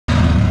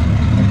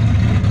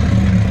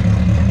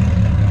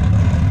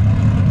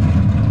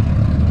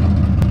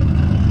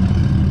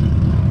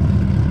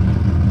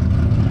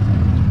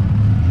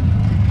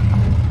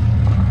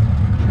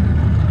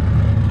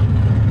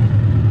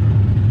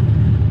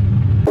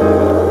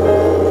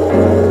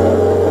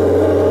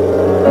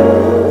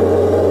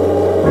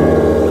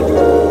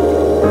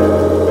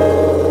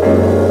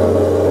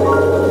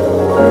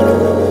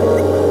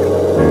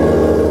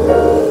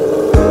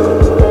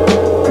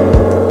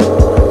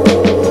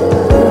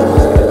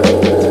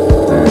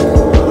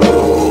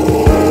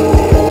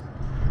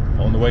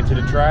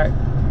track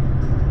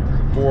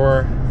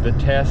for the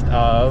test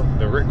of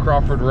the Rick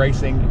Crawford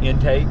Racing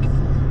intake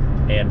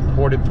and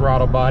ported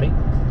throttle body.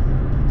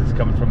 This is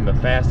coming from the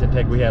fast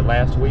intake we had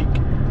last week.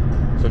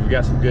 So we've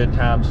got some good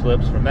time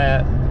slips from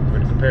that. We're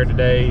going to compare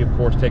today, of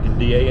course, taking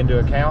DA into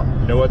account.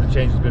 No other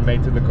changes been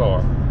made to the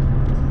car.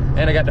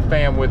 And I got the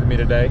fam with me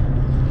today.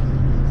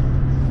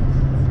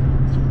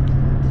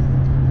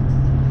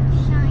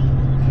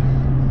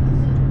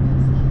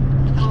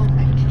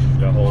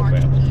 The whole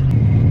family.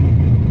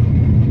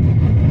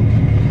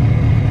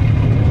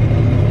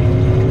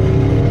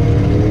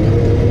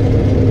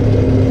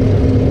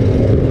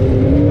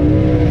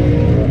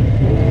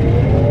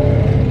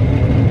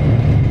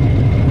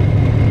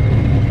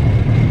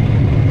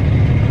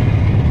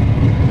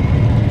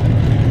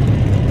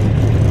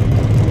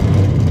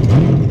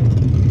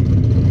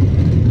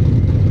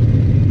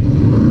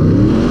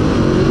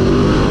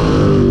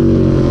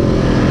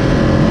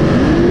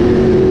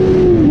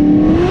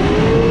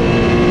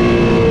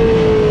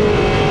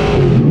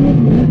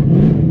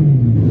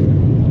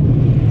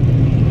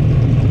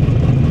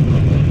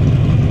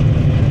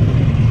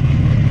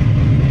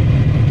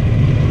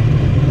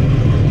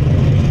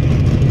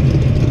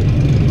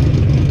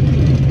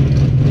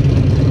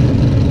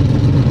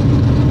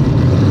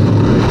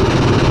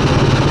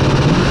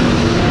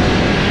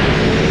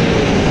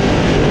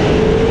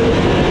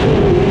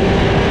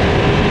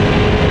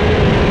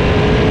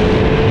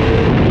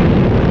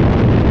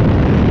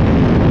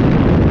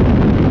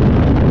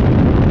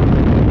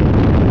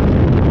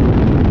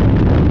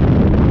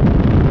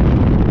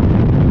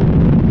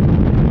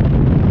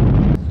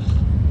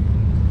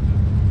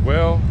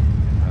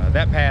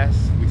 That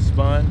pass, we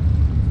spun,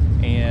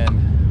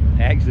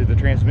 and actually the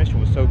transmission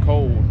was so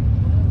cold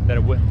that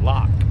it wouldn't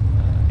lock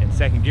in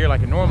second gear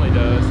like it normally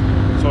does.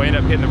 So I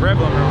ended up hitting the rev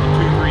limiter on the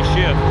 2-3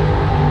 shift.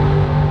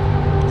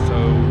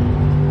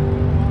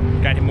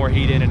 So got more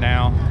heat in it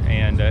now,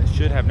 and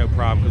should have no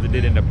problem because it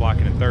did end up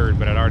locking in third,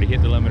 but I'd already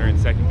hit the limiter in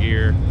second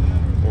gear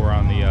or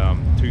on the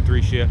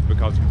 2-3 shift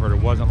because the converter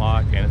wasn't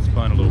locked and it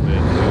spun a little bit.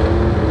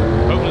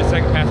 So hopefully the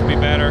second pass will be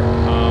better.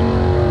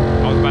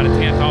 I was about a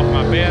 10th off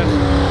my best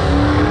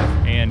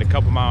and a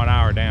couple mile an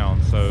hour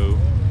down. So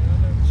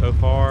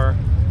far,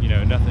 you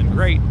know, nothing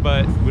great,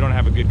 but we don't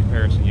have a good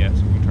comparison yet,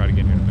 so we can try to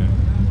get here in a minute.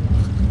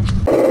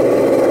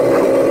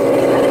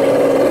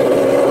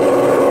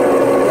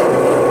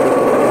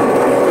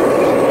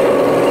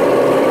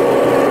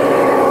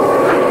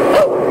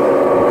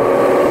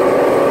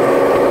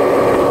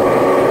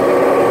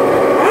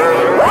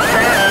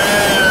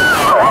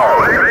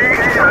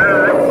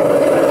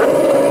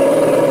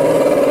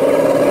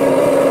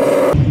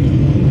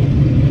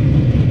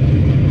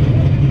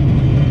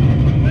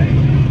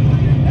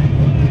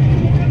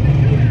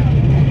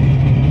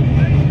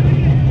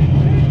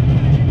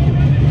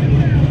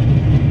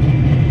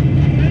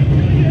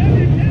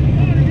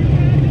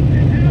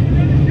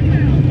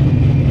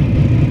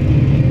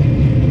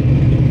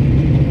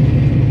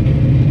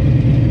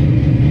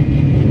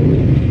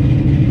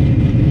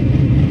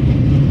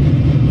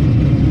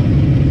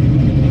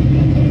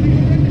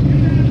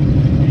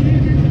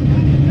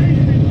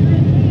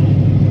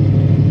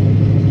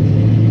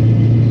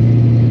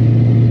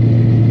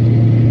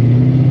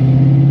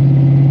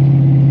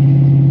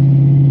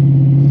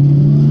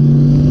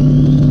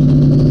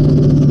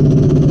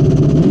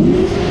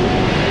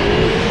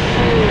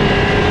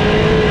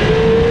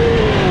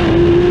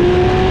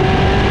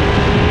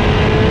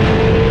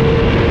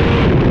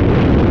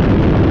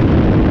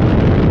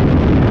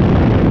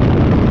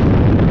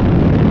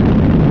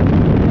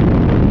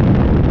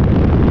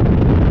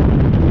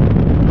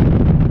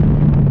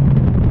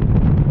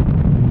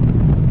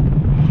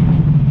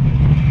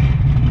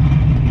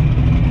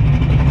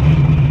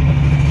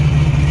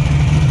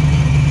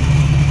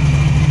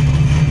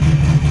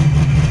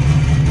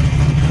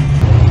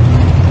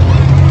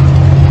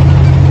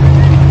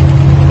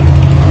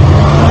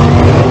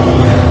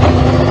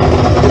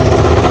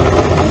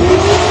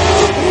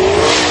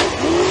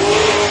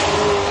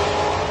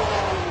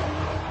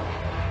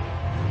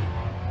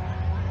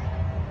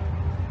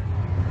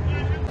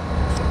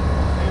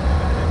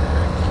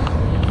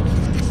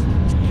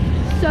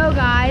 So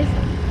guys,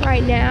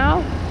 right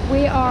now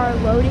we are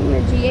loading the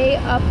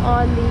G8 up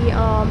on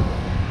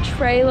the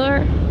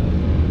trailer,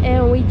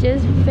 and we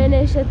just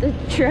finished at the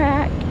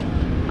track.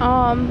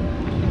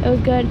 It was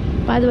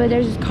good. By the way,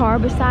 there's this car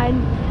beside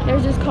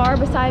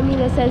me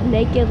that says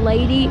Naked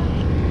Lady,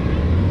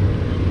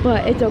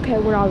 but it's okay,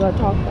 we're not gonna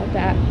talk about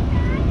that.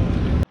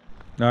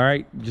 All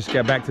right, just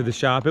got back to the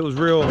shop. It was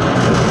real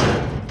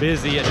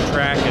busy at the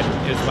track,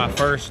 and it's my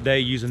first day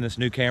using this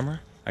new camera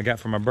I got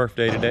for my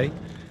birthday today,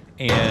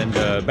 and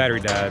battery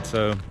died.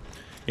 So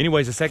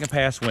anyways, the second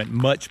pass went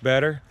much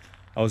better.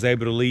 I was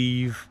able to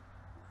leave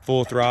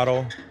full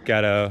throttle,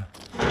 got a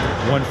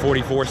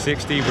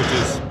 144.60, which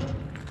is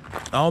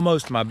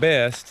almost my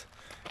best,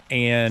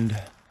 and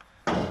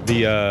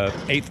the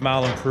 8th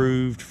mile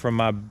improved from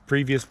my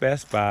previous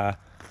best by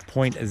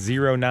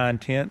 0.09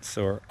 tenths,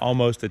 or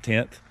almost a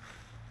tenth.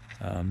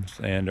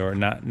 or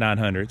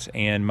 900s,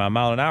 and my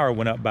mile an hour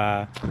went up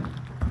by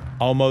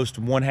almost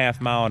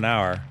 1/2 mile an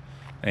hour.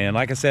 And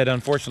like I said,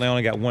 unfortunately, I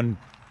only got one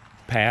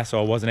pass, so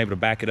I wasn't able to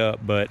back it up,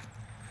 but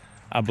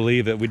I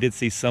believe that we did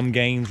see some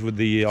gains with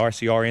the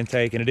RCR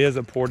intake, and it is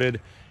a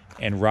ported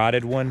and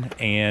rotted one,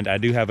 and I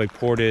do have a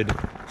ported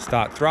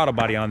stock throttle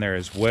body on there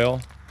as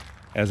well,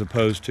 as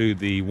opposed to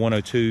the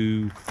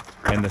 102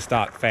 and the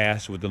stock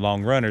fast with the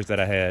long runners that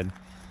I had.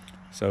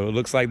 So it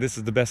looks like this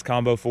is the best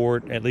combo for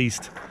it, at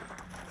least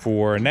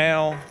for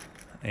now,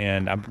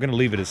 and I'm gonna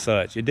leave it as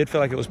such. It did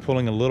feel like it was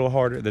pulling a little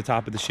harder at the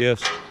top of the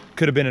shifts.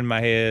 Could have been in my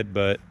head,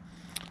 but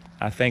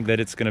I think that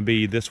it's gonna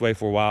be this way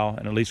for a while,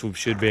 and at least we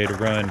should be able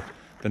to run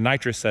the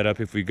nitrous setup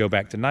if we go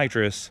back to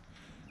nitrous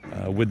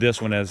with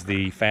this one, as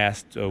the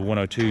fast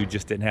 102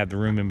 just didn't have the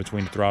room in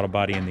between the throttle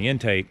body and the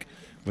intake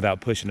without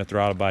pushing the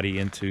throttle body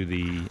into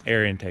the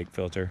air intake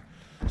filter.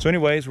 So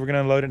anyways, we're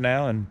gonna unload it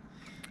now, and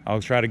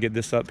I'll try to get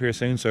this up here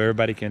soon so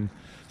everybody can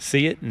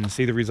see it and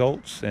see the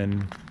results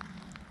and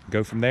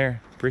go from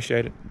there.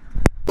 Appreciate it.